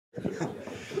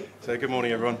So good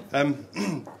morning, everyone.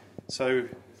 So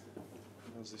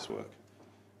how does this work?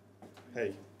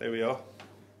 Hey, there we are.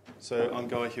 So I'm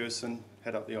Guy Hewison,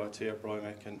 head up the IT at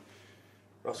Brymec, and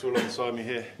Russell alongside me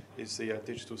here is the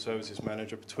digital services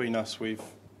manager. Between us, we've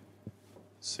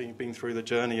been through the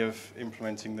journey of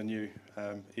implementing the new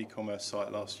e-commerce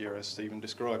site last year, as Stephen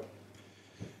described.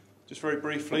 Just very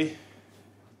briefly,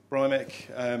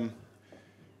 Brymec,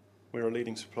 we're a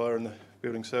leading supplier in the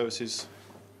building services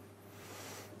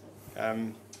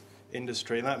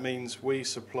industry, and that means we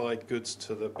supply goods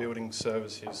to the building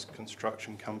services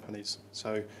construction companies.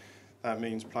 So that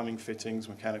means plumbing fittings,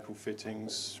 mechanical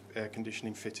fittings, air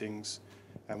conditioning fittings,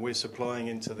 and we're supplying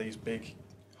into these big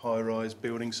high-rise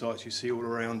building sites you see all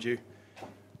around you.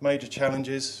 Major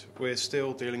challenges, we're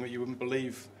still dealing with, you wouldn't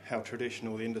believe how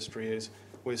traditional the industry is,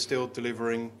 we're still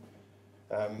delivering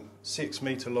 6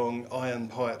 metre long iron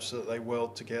pipes that they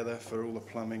weld together for all the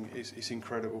plumbing. It's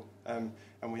incredible, and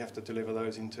we have to deliver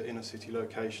those into inner city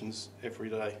locations every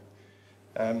day.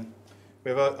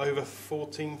 We have over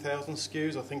 14,000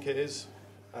 SKUs, I think it is,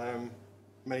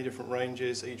 many different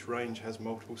ranges. Each range has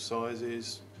multiple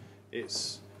sizes.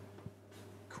 It's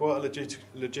quite a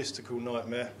logistical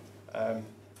nightmare,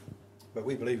 but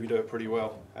we believe we do it pretty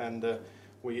well, and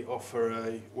we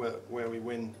offer where we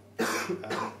win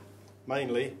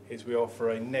mainly is we offer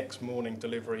a next morning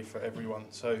delivery for everyone.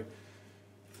 So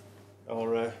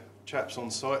our chaps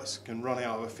on sites can run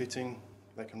out of a fitting,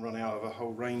 they can run out of a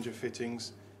whole range of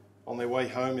fittings. On their way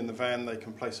home in the van they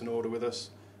can place an order with us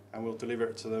and we'll deliver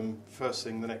it to them first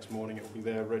thing the next morning. It will be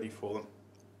there ready for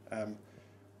them.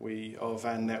 Our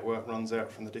van network runs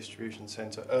out from the distribution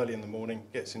centre early in the morning,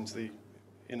 gets into the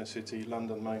inner city,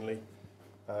 London mainly,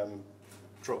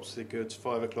 drops the goods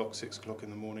 5 o'clock, 6 o'clock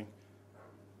in the morning.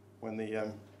 When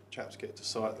the chaps get to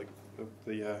site,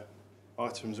 the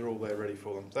items are all there ready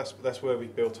for them. That's where we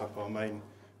built up our main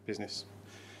business.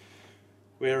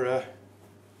 We're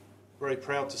very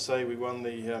proud to say we won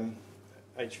the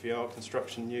HVR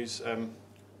Construction News.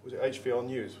 Was it HVR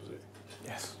News? Was it?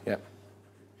 Yes. Yeah.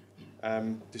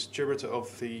 Distributor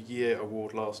of the Year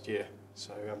award last year.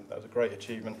 So that was a great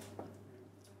achievement.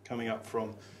 Coming up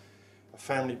from a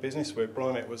family business where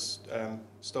Brymec was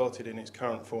started in its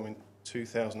current form in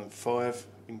 2005,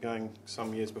 been going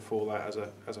some years before that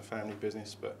as a family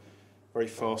business, but very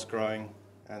fast growing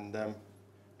and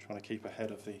trying to keep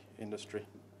ahead of the industry.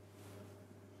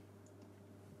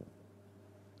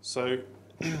 So,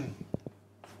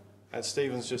 as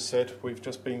Stephen's just said, we've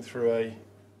just been through a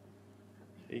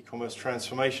e-commerce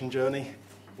transformation journey.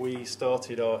 We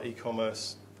started our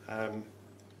e-commerce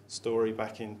story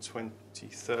back in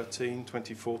 2013,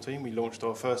 2014. We launched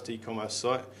our first e-commerce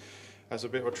site as a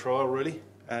bit of a trial really,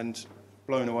 and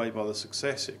blown away by the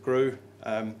success. It grew.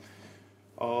 As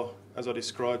I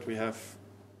described, we have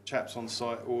chaps on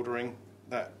site ordering.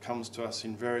 That comes to us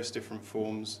in various different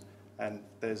forms, and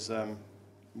there's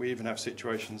we even have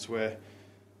situations where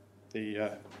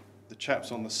the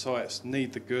chaps on the sites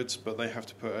need the goods, but they have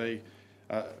to put a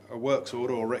works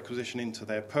order or requisition into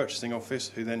their purchasing office,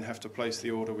 who then have to place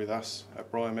the order with us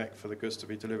at Brymec for the goods to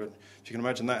be delivered. If you can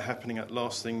imagine that happening at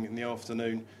last thing in the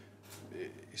afternoon,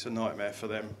 it's a nightmare for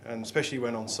them, and especially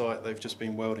when on site they've just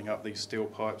been welding up these steel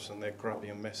pipes and they're grubby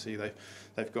and messy.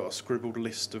 They've got a scribbled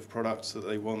list of products that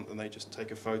they want, and they just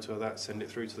take a photo of that, send it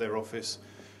through to their office.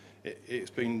 It's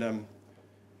been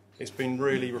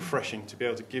really refreshing to be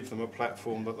able to give them a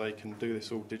platform that they can do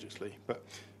this all digitally. But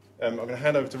I'm going to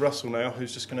hand over to Russell now,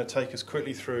 who's just going to take us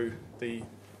quickly through the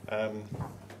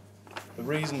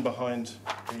reason behind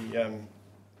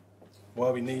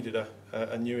why we needed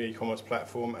a new e-commerce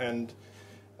platform, and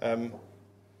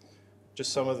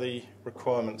just some of the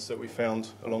requirements that we found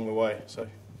along the way. So,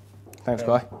 thanks,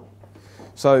 Guy.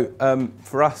 So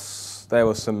for us, there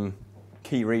were some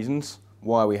key reasons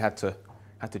why we had to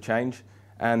change,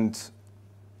 and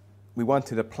we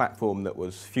wanted a platform that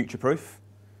was future-proof.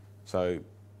 So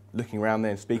looking around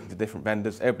there and speaking to different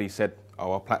vendors, everybody said,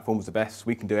 "Oh, our platform's the best.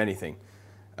 We can do anything."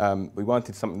 We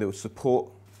wanted something that would support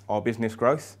our business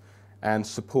growth and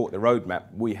support the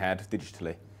roadmap we had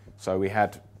digitally. So we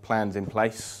had plans in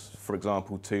place, for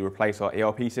example, to replace our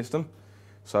ERP system.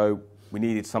 So we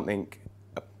needed something,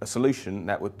 a solution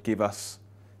that would give us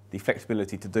the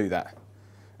flexibility to do that.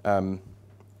 On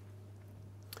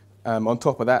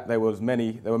top of that, there were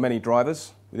many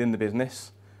drivers within the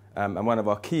business, and one of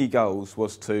our key goals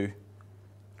was to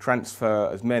transfer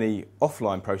as many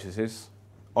offline processes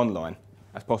online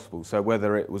as possible. So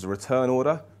whether it was a return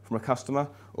order from a customer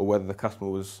or whether the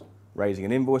customer was raising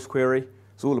an invoice query,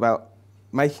 it's all about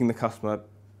making the customer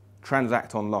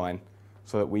transact online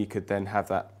so that we could then have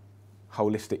that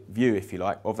holistic view, if you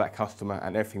like, of that customer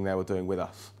and everything they were doing with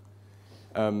us.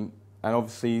 And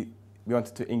obviously, we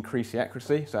wanted to increase the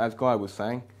accuracy. So as Guy was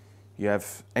saying, you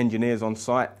have engineers on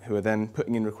site who are then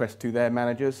putting in requests to their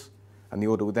managers, and the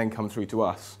order would then come through to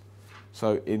us.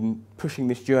 So in pushing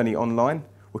this journey online,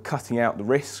 we're cutting out the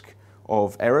risk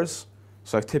of errors.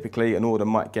 So typically an order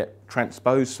might get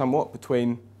transposed somewhat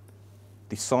between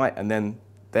the site and then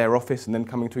their office and then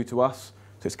coming through to us.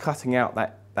 So it's cutting out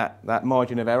that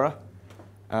margin of error.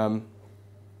 So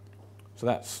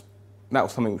that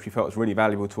was something which we felt was really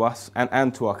valuable to us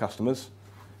and to our customers.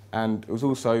 And it was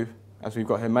also, as we've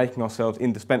got here, making ourselves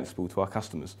indispensable to our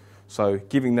customers. So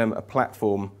giving them a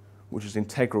platform which is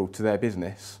integral to their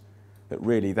business that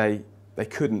really they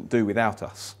couldn't do without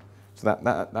us. So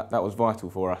that was vital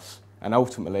for us. And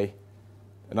ultimately,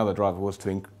 another driver was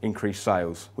to increase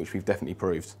sales, which we've definitely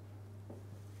proved.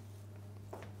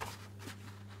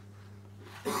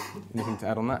 Anything to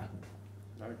add on that?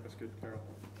 No, that's good, Carol.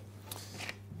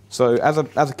 So as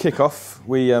a kick-off,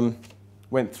 we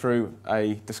went through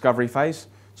a discovery phase.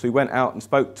 So we went out and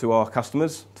spoke to our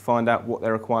customers to find out what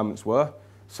their requirements were.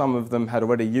 Some of them had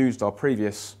already used our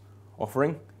previous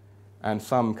offering, and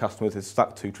some customers had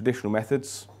stuck to traditional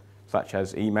methods, such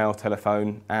as email,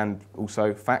 telephone, and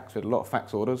also fax. We had a lot of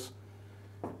fax orders.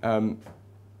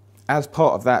 As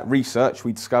part of that research,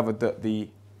 we discovered that the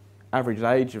average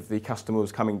age of the customer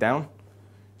was coming down.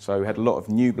 So we had a lot of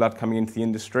new blood coming into the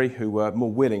industry who were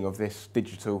more willing of this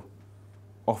digital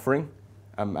offering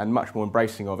and much more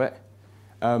embracing of it.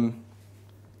 So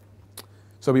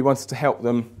we wanted to help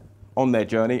them on their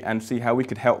journey and see how we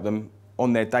could help them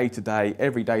on their day-to-day,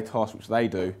 everyday tasks which they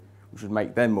do, which would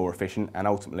make them more efficient and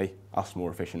ultimately us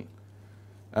more efficient.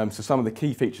 So some of the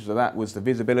key features of that was the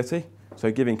visibility,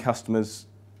 so giving customers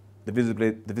the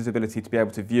visibility to be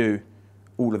able to view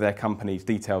all of their company's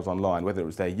details online, whether it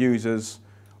was their users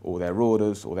or their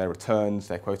orders or their returns,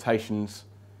 their quotations,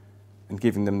 and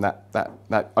giving them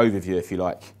that overview, if you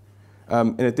like.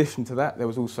 In addition to that, there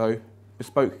was also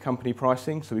bespoke company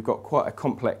pricing, so we've got quite a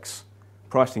complex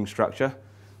pricing structure.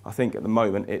 I think at the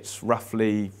moment it's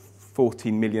roughly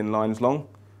 14 million lines long.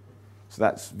 So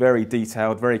that's very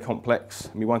detailed, very complex,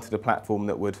 and we wanted a platform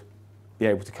that would be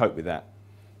able to cope with that,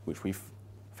 which we've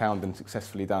found and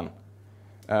successfully done.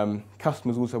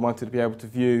 Customers also wanted to be able to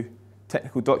view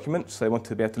technical documents. So they wanted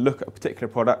to be able to look at a particular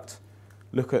product,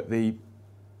 look at the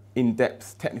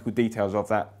in-depth technical details of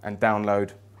that, and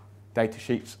download data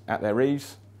sheets at their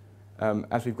ease.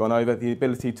 As we've gone over, the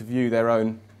ability to view their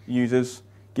own users,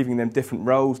 giving them different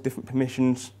roles, different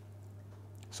permissions.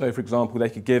 So, for example, they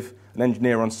could give an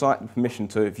engineer on site the permission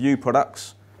to view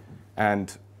products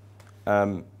and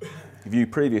view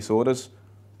previous orders,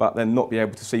 but then not be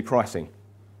able to see pricing.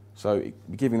 So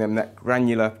giving them that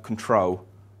granular control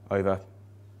over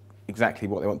exactly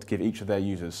what they want to give each of their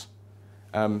users.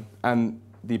 And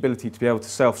the ability to be able to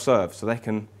self-serve, so they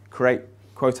can create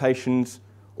quotations,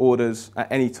 orders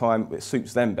at any time that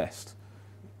suits them best.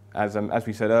 As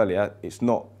we said earlier, it's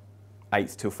not 8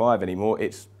 till 5 anymore,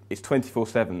 it's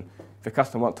 24/7. If a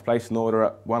customer wants to place an order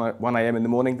at 1 a.m. in the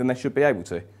morning, then they should be able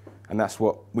to. And that's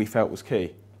what we felt was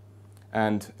key.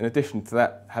 And in addition to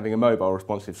that, having a mobile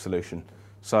responsive solution.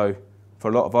 So for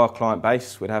a lot of our client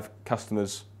base, we'd have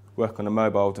customers work on a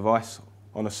mobile device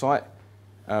on a site.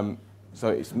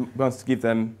 So we wanted to give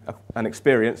them an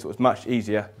experience that was much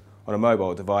easier on a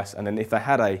mobile device. And then if they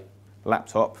had a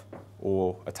laptop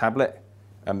or a tablet,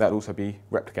 that would also be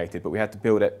replicated. But we had to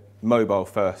build it mobile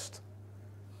first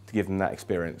to give them that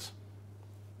experience.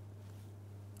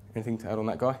 Anything to add on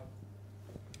that, Guy?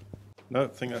 No, I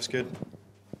think that's good.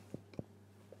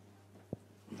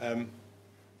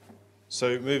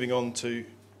 So moving on to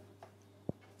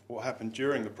what happened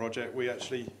during the project, we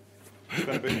actually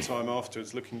spent a bit of time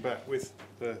afterwards looking back with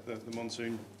the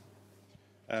Monsoon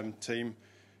team,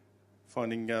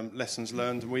 finding lessons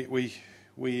learned, and we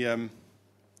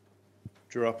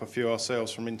drew up a few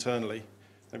ourselves from internally.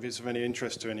 If it's of any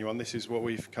interest to anyone, this is what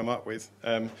we've come up with.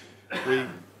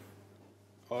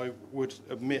 I would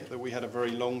admit that we had a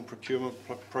very long procurement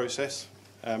process.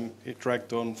 It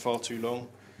dragged on far too long,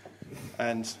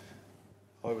 and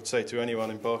I would say to anyone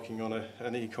embarking on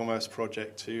an e-commerce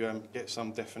project to get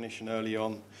some definition early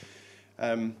on,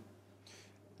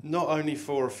 not only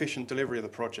for efficient delivery of the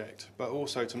project, but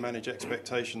also to manage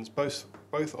expectations, both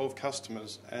of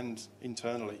customers and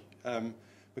internally,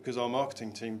 because our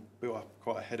marketing team built up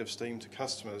quite a head of steam to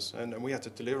customers, and we had to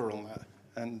deliver on that.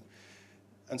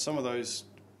 And some of those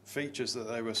features that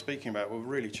they were speaking about were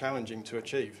really challenging to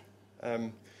achieve.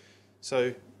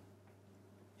 So,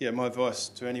 yeah, my advice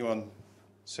to anyone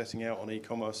setting out on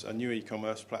e-commerce, a new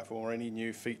e-commerce platform or any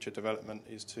new feature development,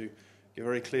 is to give a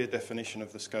very clear definition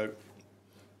of the scope.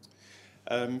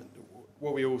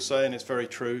 What we all say, and it's very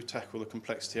true, tackle the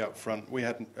complexity up front. We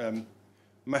had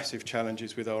massive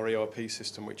challenges with our ERP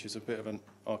system, which is a bit of an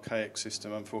archaic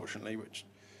system, unfortunately, which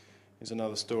is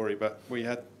another story. But we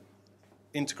had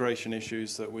integration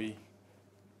issues that we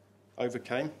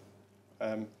overcame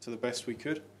to the best we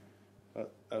could.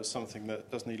 But that was something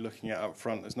that does need looking at up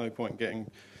front. There's no point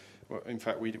getting... Well, in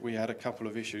fact, we had a couple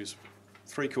of issues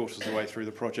 3/4 of the way through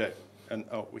the project, and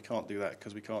we can't do that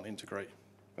because we can't integrate.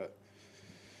 But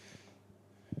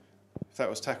if that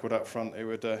was tackled up front, it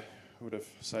would have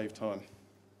saved time.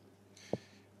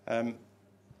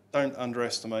 Don't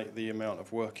underestimate the amount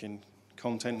of work in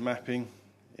content mapping,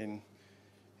 in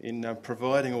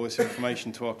providing all this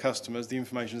information to our customers. The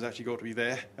information has actually got to be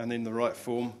there and in the right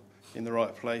form, in the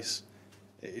right place.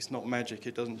 It's not magic.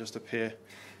 It doesn't just appear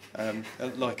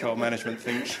like our management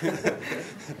think.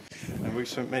 And we've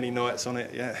spent many nights on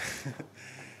it, yeah.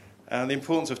 And the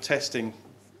importance of testing.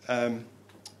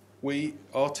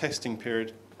 Our testing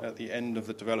period at the end of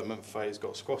the development phase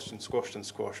got squashed and squashed and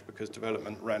squashed because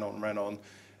development ran on,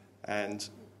 and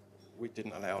we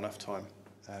didn't allow enough time.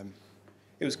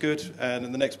 It was good, and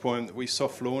at the next point we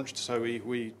soft launched, so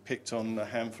we picked on a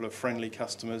handful of friendly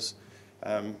customers,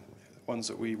 ones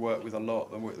that we work with a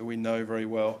lot, that we know very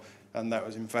well, and that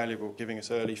was invaluable, giving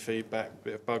us early feedback, a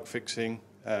bit of bug fixing.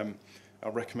 I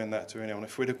recommend that to anyone.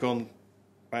 If we'd have gone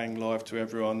bang live to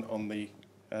everyone on the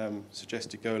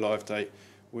suggested go live date,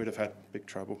 we'd have had big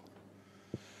trouble.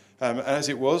 As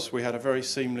it was, we had a very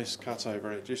seamless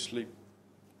cutover. It just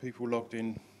people logged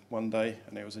in one day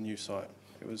and it was a new site.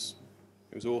 It was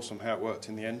awesome how it worked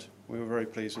in the end. We were very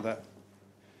pleased with that.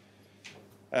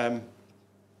 And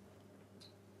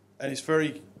it's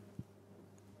very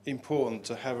important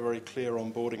to have a very clear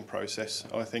onboarding process,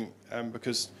 I think,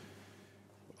 because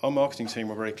our marketing team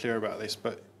were very clear about this,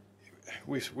 but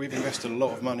we've invested a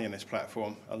lot of money in this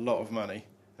platform, a lot of money,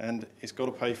 and it's got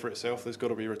to pay for itself. There's got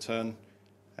to be return,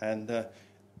 and that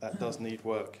does need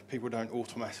work. People don't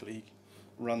automatically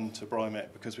run to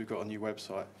Brymec because we've got a new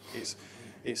website.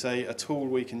 It's a tool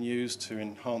we can use to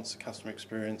enhance the customer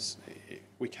experience.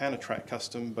 We can attract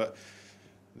custom, but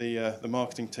the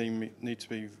marketing team need to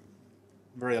be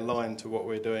very aligned to what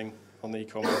we're doing on the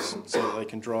e-commerce so that they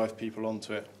can drive people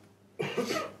onto it.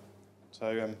 So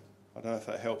I don't know if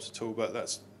that helps at all, but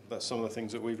that's some of the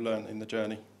things that we've learned in the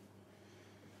journey.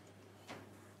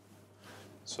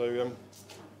 So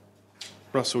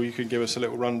Russell, you could give us a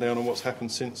little rundown on what's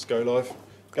happened since Go Live.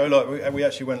 Go Live, we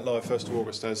actually went live 1st of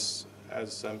August, as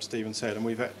Stephen said, and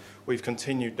we've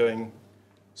continued doing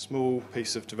small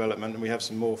piece of development, and we have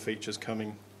some more features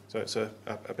coming. So it's a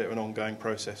bit of an ongoing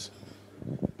process.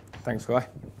 Thanks, Guy.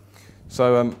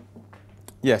 So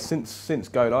yeah, since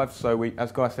Go Live, so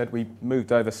as Guy said, we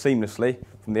moved over seamlessly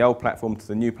from the old platform to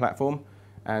the new platform,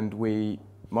 and we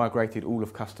migrated all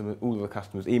of the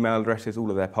customers' email addresses, all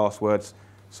of their passwords.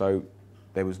 So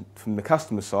there was, from the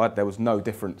customer side, there was no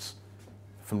difference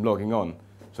from logging on.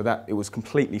 So that it was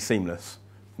completely seamless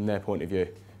from their point of view.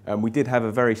 We did have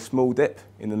a very small dip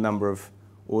in the number of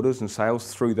orders and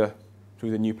sales through the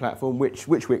new platform, which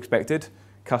we expected.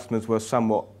 Customers were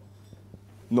somewhat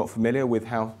not familiar with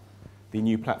how the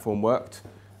new platform worked.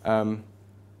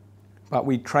 But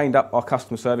we trained up our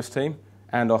customer service team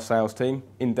and our sales team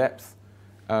in depth,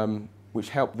 which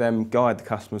helped them guide the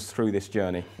customers through this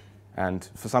journey. And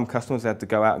for some customers, they had to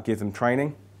go out and give them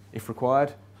training if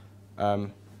required.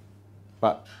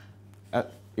 But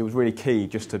it was really key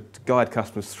just to guide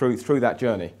customers through that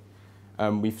journey.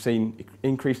 We've seen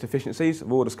increased efficiencies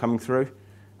of orders coming through,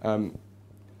 and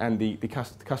the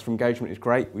customer engagement is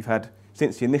great. We've had,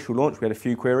 since the initial launch, we had a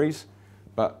few queries,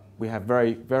 but we have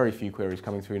very, very few queries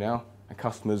coming through now, and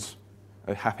customers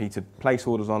are happy to place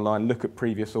orders online, look at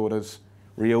previous orders,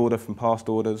 reorder from past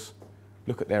orders,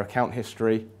 look at their account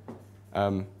history,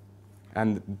 and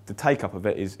the take-up of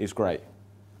it is great.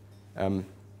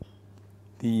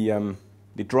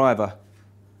 The driver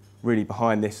really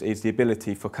behind this is the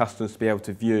ability for customers to be able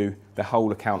to view their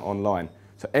whole account online.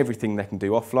 So everything they can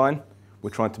do offline, we're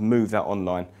trying to move that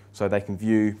online so they can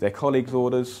view their colleagues'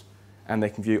 orders and they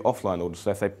can view offline orders.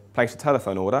 So if they place a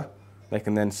telephone order, they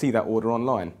can then see that order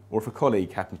online. Or if a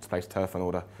colleague happens to place a telephone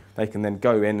order, they can then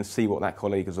go in and see what that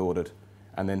colleague has ordered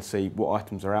and then see what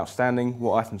items are outstanding,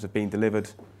 what items have been delivered,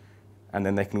 and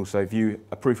then they can also view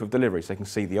a proof of delivery. So they can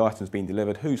see the items being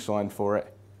delivered, who signed for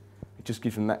it. It just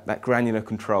gives them that granular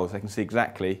control so they can see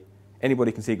exactly,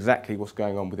 anybody can see exactly what's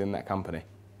going on within that company.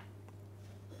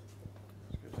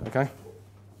 Okay?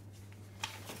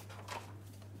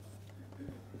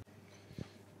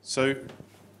 So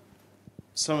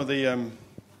some of the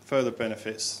further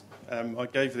benefits, I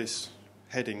gave this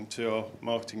heading to our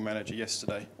marketing manager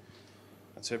yesterday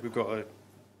and said, we've got a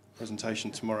presentation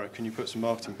tomorrow, can you put some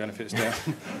marketing benefits down?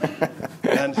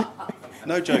 And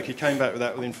no joke, he came back with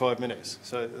that within 5 minutes.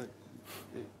 So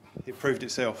it proved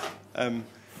itself.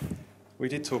 We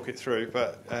did talk it through,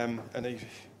 but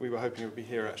we were hoping he would be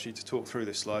here actually to talk through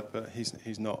this slide, but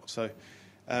he's not. So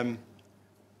the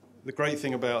great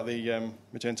thing about the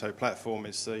Magento platform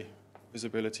is the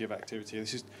visibility of activity.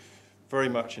 This is very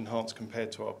much enhanced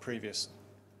compared to our previous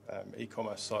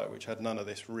e-commerce site, which had none of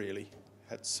this really.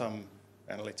 Had some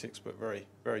analytics, but very,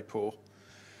 very poor.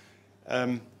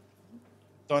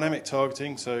 Dynamic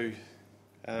targeting, so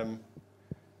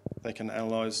they can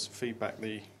analyse, feedback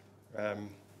the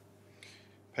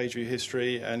page view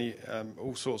history, any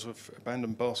all sorts of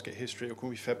abandoned basket history. It can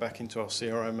be fed back into our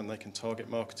CRM, and they can target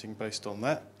marketing based on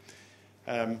that.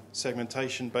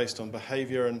 Segmentation based on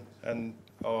behaviour, and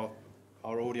our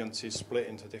audience is split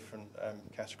into different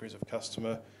categories of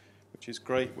customer, which is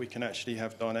great. We can actually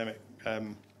have dynamic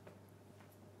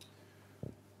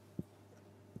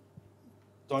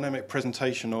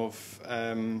presentation of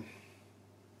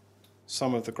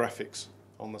some of the graphics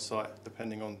on the site,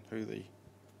 depending on who the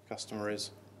customer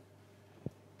is.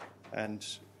 And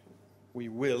we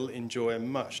will enjoy a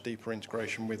much deeper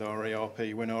integration with our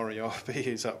ERP when our ERP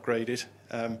is upgraded.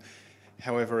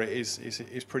 However, it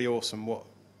is pretty awesome what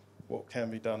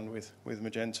can be done with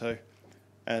Magento.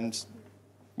 And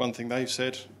one thing they've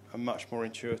said, a much more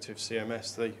intuitive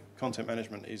CMS. The content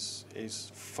management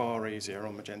is far easier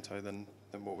on Magento than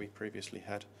what we previously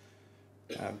had.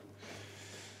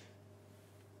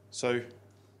 So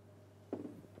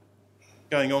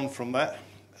going on from that,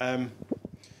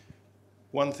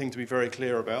 one thing to be very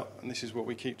clear about, and this is what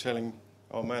we keep telling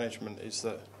our management, is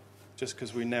that just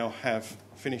because we now have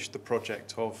finished the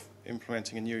project of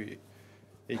implementing a new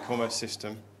e-commerce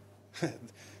system,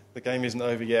 the game isn't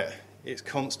over yet. It's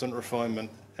constant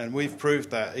refinement, and we've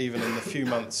proved that even in the few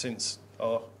months since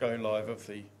our go live of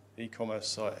the e-commerce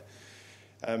site.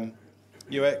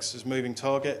 UX is moving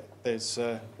target. There's,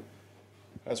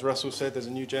 as Russell said, there's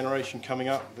a new generation coming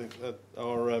up that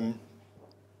are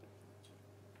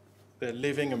they're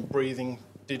living and breathing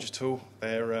digital.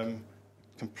 They're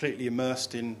completely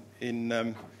immersed in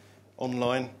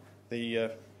online. The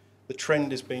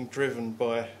trend is being driven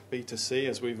by B2C,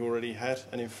 as we've already had,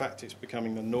 and in fact it's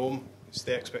becoming the norm. It's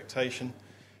the expectation,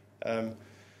 and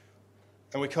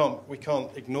we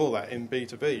can't ignore that in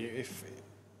B2B.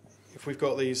 If we've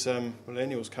got these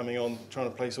millennials coming on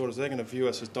trying to place orders, they're going to view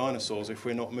us as dinosaurs if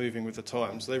we're not moving with the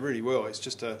times. They really will. It's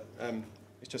just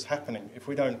happening. If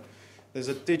we don't, there's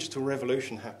a digital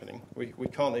revolution happening. We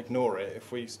can't ignore it.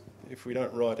 If we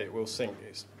don't ride it, we'll sink.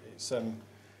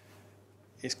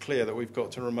 It's clear that we've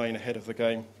got to remain ahead of the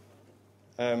game.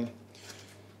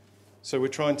 So we're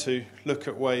trying to look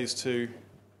at ways to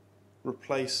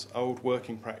replace old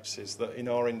working practices that in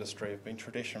our industry have been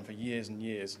tradition for years and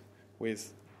years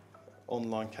with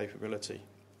online capability.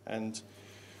 And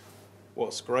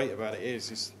what's great about it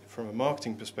is from a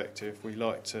marketing perspective, we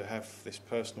like to have this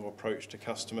personal approach to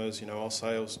customers. You know, our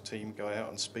sales team go out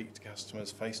and speak to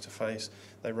customers face to face.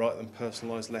 They write them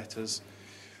personalised letters.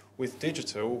 With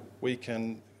digital, we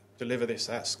can deliver this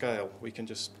at scale. We can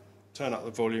just turn up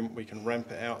the volume. We can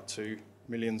ramp it out to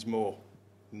millions more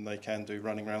than they can do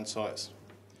running around sites.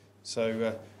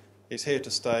 So it's here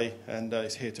to stay, and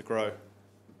it's here to grow.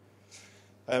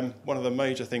 One of the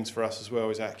major things for us as well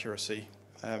is accuracy.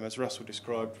 As Russell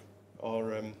described,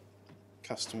 our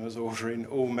customers ordering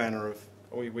all manner of,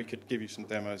 we could give you some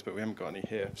demos, but we haven't got any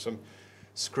here, some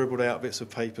scribbled out bits of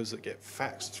papers that get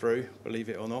faxed through, believe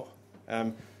it or not.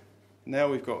 Now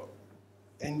we've got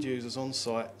end users on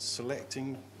site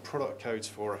selecting product codes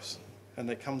for us, and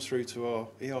it comes through to our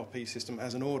ERP system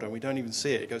as an order. We don't even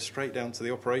see it. It goes straight down to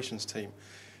the operations team.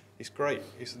 It's great.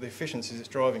 The efficiencies it's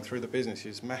driving through the business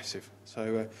is massive.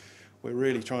 So we're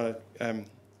really trying to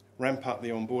ramp up the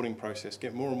onboarding process,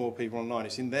 get more and more people online.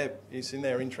 It's in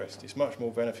their interest. It's much more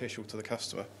beneficial to the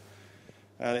customer.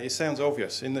 And it sounds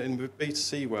obvious. In the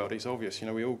B2C world, it's obvious. You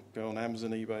know, we all go on Amazon,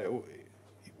 eBay.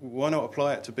 Why not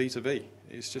apply it to B2B?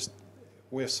 It's just,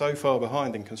 we're so far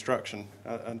behind in construction.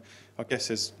 And I guess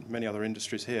there's many other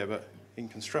industries here, but in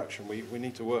construction, we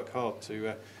need to work hard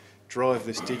to drive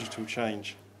this digital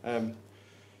change.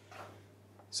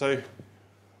 So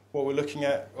what we're looking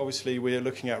at, obviously we're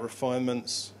looking at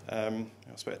refinements. I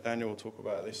expect Daniel will talk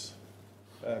about this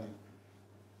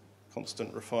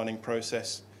constant refining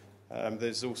process.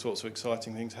 There's all sorts of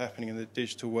exciting things happening in the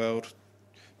digital world,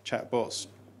 chatbots,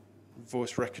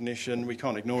 voice recognition. We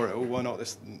can't ignore it all. Why not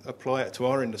just apply it to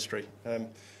our industry?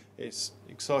 It's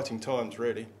exciting times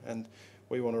really, and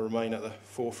we want to remain at the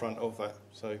forefront of that.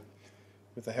 So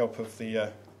with the help of the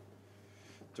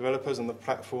developers and the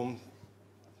platform,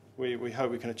 we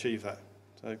hope we can achieve that.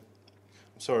 So, I'm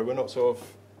sorry, we're not sort of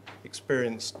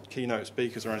experienced keynote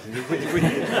speakers or anything.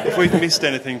 If we've missed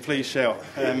anything, please shout.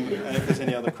 And if there's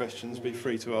any other questions, be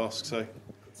free to ask. So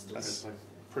that's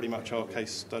pretty much our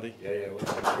case study.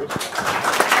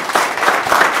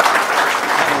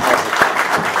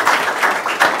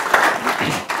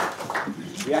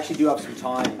 We actually do have some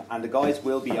time, and the guys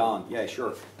will be on. Yeah,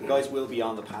 sure. The guys will be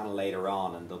on the panel later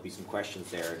on, and there'll be some questions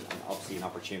there, and obviously an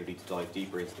opportunity to dive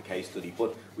deeper into the case study.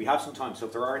 But we have some time, so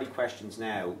if there are any questions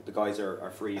now, the guys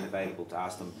are free and available to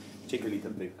ask them, particularly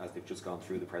as they've just gone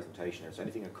through the presentation. Is there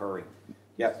anything occurring?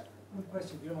 Yeah. One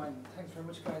question, if you don't mind. Thanks very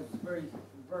much, guys. Very,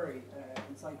 very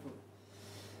insightful.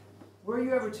 Were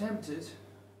you ever tempted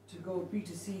to go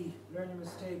B2C, learn your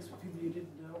mistakes with people you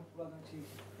didn't know, rather than actually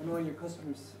annoying your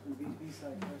customers on the B2B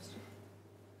side first?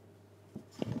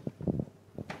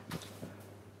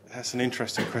 That's an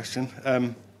interesting question.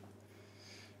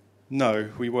 No,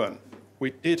 we weren't.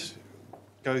 We did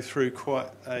go through quite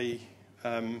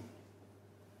an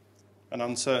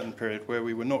uncertain period where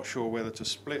we were not sure whether to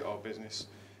split our business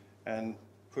and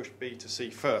push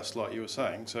B2C first, like you were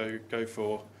saying, so go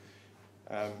for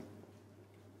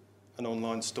an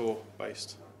online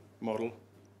store-based model,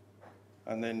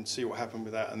 and then see what happened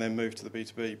with that, and then move to the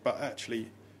B2B. But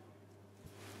actually,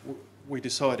 we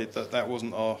decided that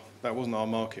wasn't our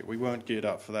market. We weren't geared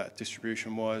up for that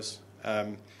distribution-wise.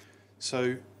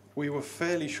 So we were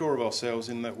fairly sure of ourselves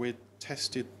in that we'd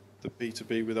tested the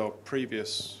B2B with our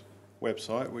previous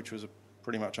website, which was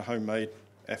pretty much a homemade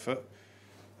effort.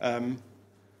 And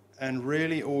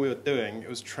really, all we were doing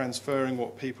was transferring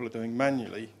what people are doing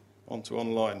manually onto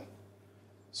online.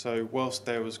 So whilst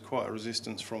there was quite a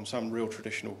resistance from some real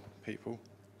traditional people,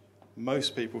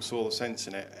 most people saw the sense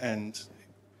in it, and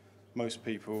most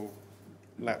people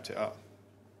lapped it up.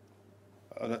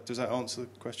 Does that answer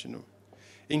the question?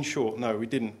 In short, no, we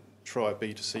didn't try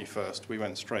B2C first. We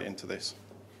went straight into this.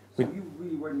 So you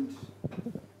really weren't...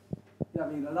 Yeah,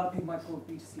 I mean, a lot of people might go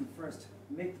B2C first,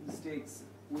 make the mistakes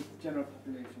with the general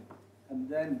population, and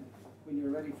then when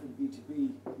you're ready for the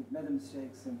B2B, you've made the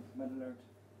mistakes and made a learned.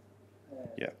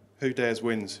 Yeah, who dares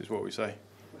wins is what we say.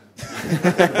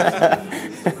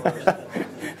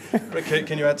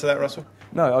 Can you add to that, Russell?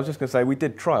 No, I was just going to say we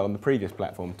did try on the previous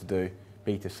platform to do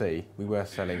B2C. We were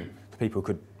selling to people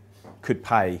who could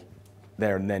pay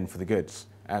there and then for the goods,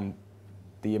 and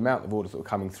the amount of orders that were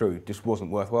coming through just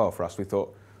wasn't worthwhile for us. We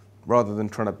thought, rather than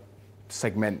trying to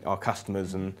segment our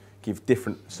customers and give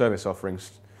different service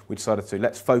offerings, we decided to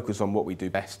let's focus on what we do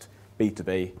best,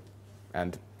 B2B,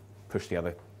 and push the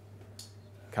other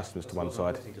customers to one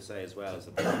side. The thing to say as well is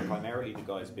that primarily the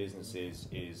guy's business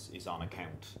is on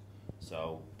account.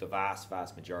 So the vast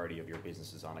majority of your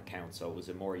business is on account. So it was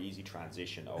a more easy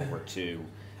transition over to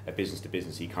a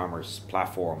business-to-business e-commerce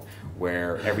platform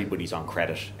where everybody's on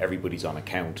credit, everybody's on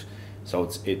account.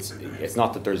 So it's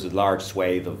not that there's a large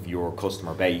swathe of your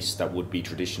customer base that would be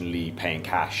traditionally paying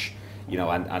cash, you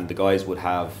know, and the guys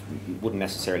wouldn't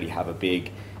necessarily have a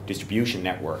big distribution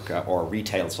network or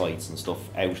retail sites and stuff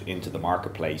out into the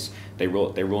marketplace. They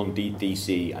run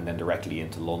DC and then directly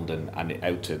into London and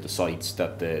out to the sites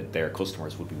that their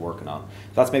customers would be working on.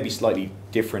 That's maybe slightly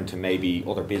different to maybe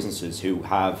other businesses who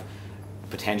have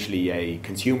potentially a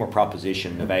consumer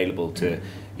proposition available to,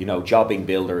 you know, jobbing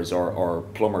builders or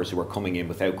plumbers who are coming in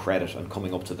without credit and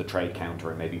coming up to the trade counter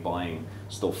and maybe buying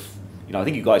stuff. You know, I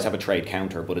think you guys have a trade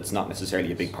counter, but it's not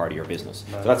necessarily a big part of your business.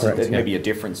 So that's maybe a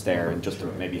difference there, and just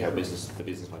maybe how the business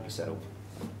might be set up.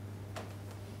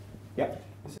 Yeah.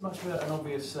 Is it much of an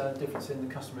obvious difference in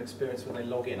the customer experience when they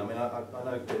log in? I mean, I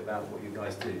know a bit about what you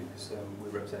guys do because we're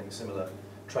representing a similar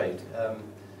trade.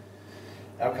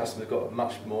 Our customers got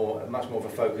much more of a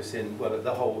focus in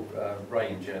the whole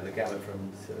range, you know, the gamut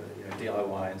from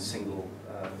DIY and single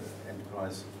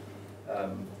enterprise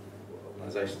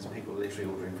organisations, people literally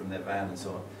ordering from their van and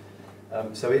so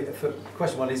on. For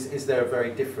question one is there a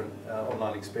very different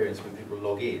online experience when people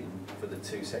log in for the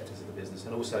two sectors of the business,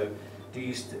 and also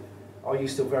are you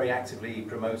still very actively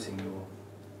promoting your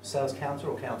sales counter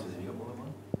or counters? Have you got more than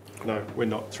one? No, we're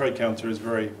not. Trade counter is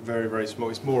very, very, very small.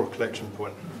 It's more a collection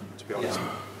point, to be honest.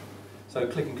 Yeah. So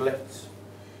click and collect?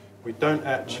 We don't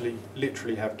actually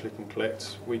literally have click and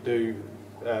collect. We do,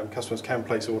 customers can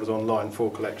place orders online for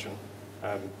collection,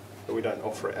 but we don't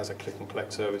offer it as a click and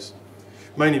collect service.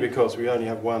 Mainly because we only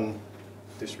have one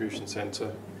distribution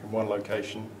centre in one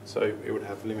location, so it would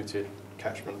have limited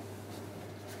catchment.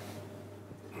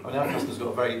 I mean, our customers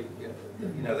got very,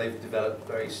 you know, they've developed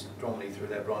very strongly through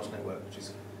their branch network, which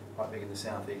is quite big in the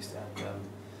southeast, and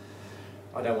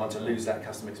I don't want to lose that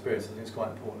customer experience. I think it's quite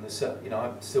important. There's certain, you know,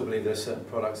 I still believe there's certain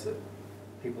products that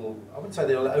people, I wouldn't say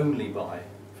they'll only buy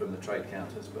from the trade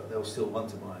counters, but they'll still want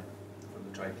to buy from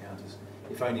the trade counters,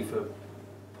 if only for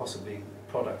possibly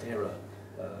product error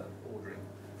ordering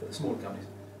for the smaller companies.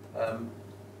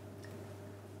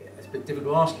 It's a bit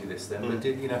difficult to ask you this then, but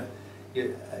you know,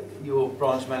 your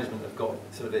branch management have got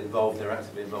sort of involved, they're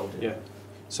actively involved in it. Yeah.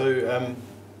 So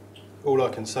all I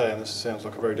can say, and this sounds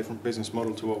like a very different business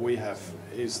model to what we have,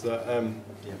 is that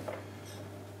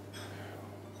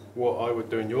what I would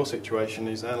do in your situation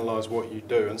is analyse what you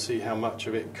do and see how much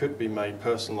of it could be made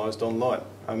personalised online.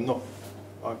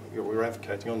 We're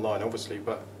advocating online, obviously,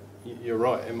 but you're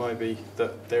right, it might be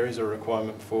that there is a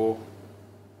requirement for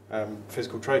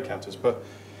physical trade counters, but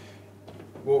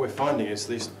what we're finding is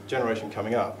this generation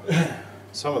coming up,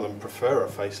 some of them prefer a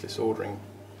faceless ordering.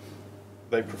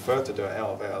 They prefer to do it out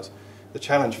of hours. The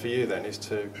challenge for you then is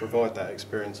to provide that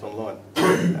experience online.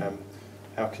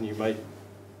 How can you make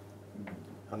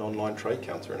an online trade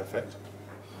counter in effect?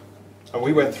 And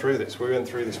we went through this. We went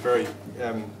through this very,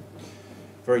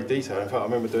 very detailed. In fact, I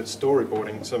remember doing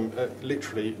storyboarding some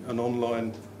literally an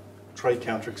online trade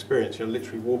counter experience. You're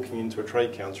literally walking into a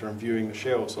trade counter and viewing the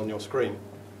shelves on your screen.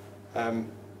 And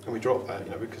we dropped that,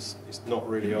 you know, because it's not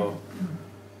really our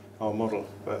model.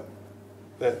 But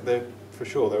for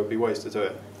sure, there would be ways to do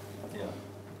it. Yeah.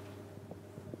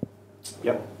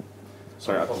 Yep.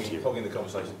 Sorry, I'll continue. Hogging the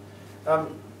conversation.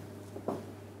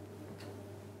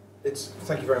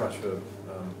 Thank you very much for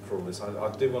all this.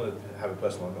 I do want to have a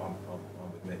personal.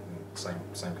 I'm with Nick in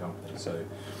the same company. So,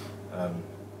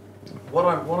 what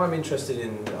I'm interested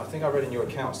in, I think I read in your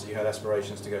accounts that you had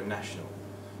aspirations to go national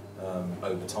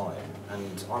over time,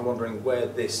 and I'm wondering where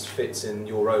this fits in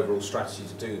your overall strategy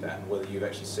to do that, and whether you've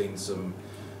actually seen some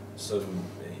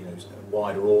you know,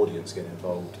 wider audience get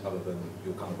involved other than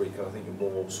your kind of retail. I think you're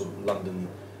more sort of London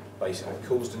based.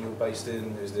 Coulsdon you're based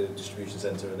in is the distribution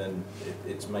centre, and then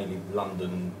it's mainly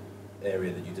London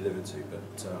area that you deliver to.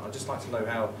 But I'd just like to know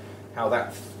how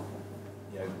that,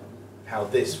 you know, how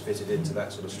this fitted into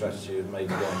that sort of strategy of maybe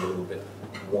going a little bit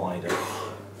wider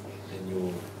in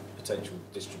your potential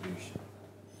distribution.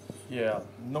 Yeah,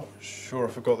 not sure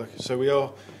I forgot that. So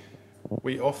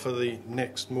we offer the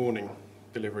next morning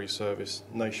delivery service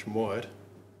nationwide,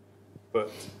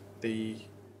 but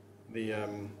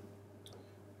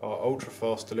our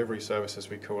ultra-fast delivery service, as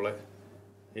we call it,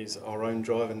 is our own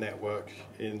driver network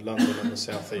in London and the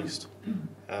South East.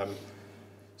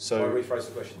 So I'll rephrase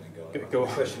the question then, go on.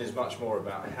 The question is much more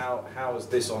about how has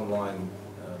this online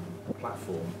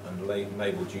platform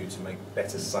enabled you to make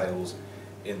better sales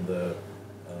in the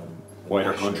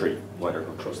wider country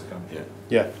across the country?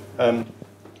 Yeah.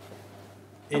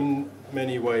 In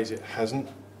many ways it hasn't,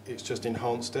 it's just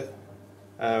enhanced it.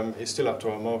 It's still up to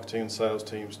our marketing and sales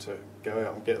teams to go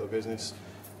out and get the business.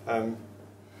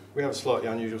 We have a slightly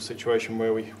unusual situation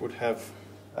where we would have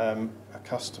a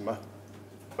customer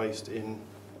based in,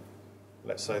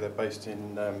 let's say they're based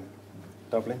in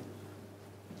Dublin.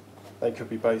 They could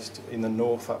be based in the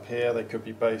north up here, they could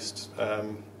be based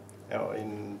out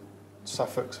in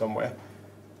Suffolk somewhere.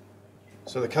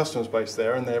 So the customer's based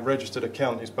there and their registered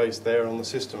account is based there on the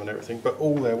system and everything, but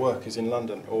all their work is in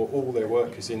London or all their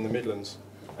work is in the Midlands.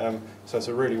 So it's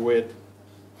a really weird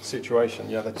situation.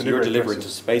 Yeah, so you're delivering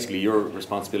to, basically your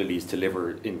responsibility is to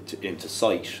deliver into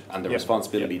site, and the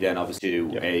responsibility then obviously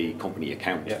to a company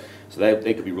account. Yeah. So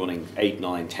they could be running 8,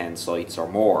 9, 10 sites or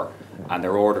more, and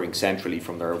they're ordering centrally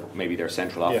from their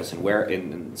central office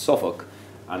in Suffolk,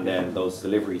 and then those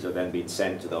deliveries are then being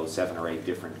sent to those 7 or 8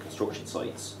 different construction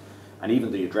sites. And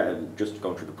even the address, just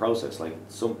going through the process, like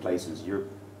some places you're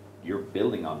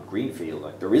building on greenfield,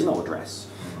 like there is no address.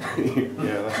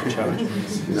 Yeah, that's a challenge.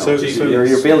 So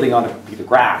you're building on a piece of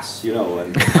grass, you know,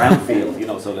 and brownfield, you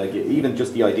know. So like even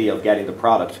just the idea of getting the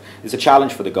product is a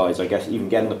challenge for the guys, I guess. Even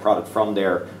getting the product from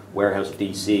their warehouse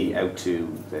DC out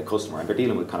to the customer, and they're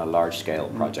dealing with kind of large scale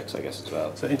projects, I guess, as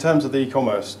well. So in terms of the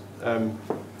e-commerce,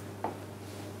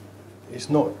 it's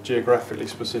not geographically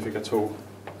specific at all.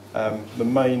 The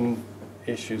main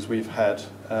issues we've had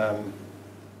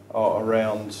are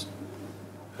around,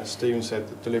 as Stephen said,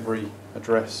 the delivery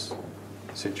address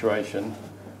situation.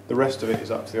 The rest of it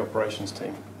is up to the operations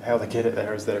team. How they get it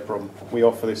there is their problem. We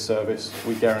offer this service,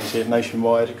 we guarantee it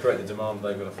nationwide. You create the demand,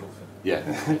 they've got to fulfill. Yeah.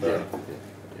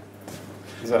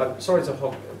 Sorry to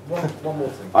hog. One more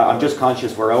thing. I'm just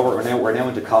conscious we're now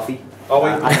into coffee. Oh, we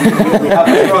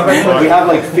have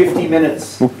like 50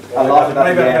 minutes allotted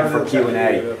at the end for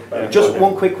Q&A. Just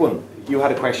one quick one. You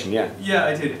had a question, yeah? Yeah,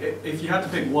 I did. If you had to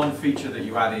pick one feature that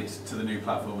you added to the new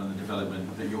platform and the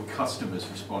development that your customers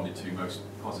responded to most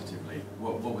positively,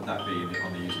 what would that be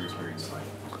on the user experience side?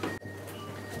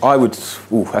 I would,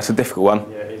 that's a difficult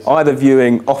one. Yeah, it is. Either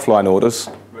viewing offline orders,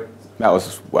 Right. that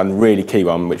was one really key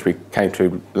one which we came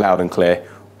to loud and clear,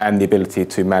 and the ability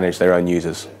to manage their own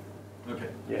users. Okay.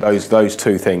 Yeah. Those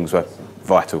two things were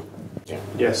vital.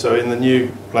 Yeah, so in the new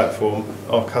platform,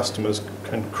 our customers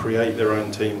can create their own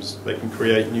teams. They can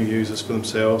create new users for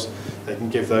themselves. They can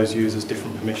give those users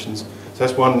different permissions. So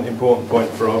that's one important point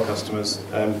for our customers.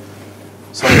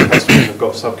 Some of the customers have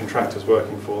got subcontractors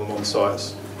working for them on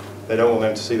sites. They don't want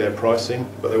them to see their pricing,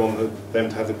 but they want them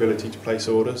to have the ability to place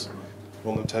orders. They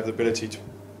want them to have the ability to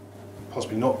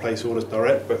possibly not place orders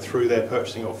direct, but through their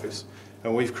purchasing office.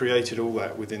 And we've created all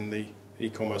that within the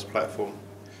e-commerce platform,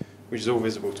 which is all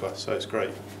visible to us, so it's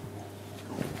great.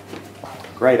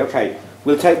 Great, okay.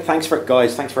 Thanks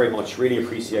very much. Really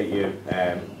appreciate you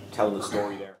telling the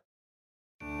story there.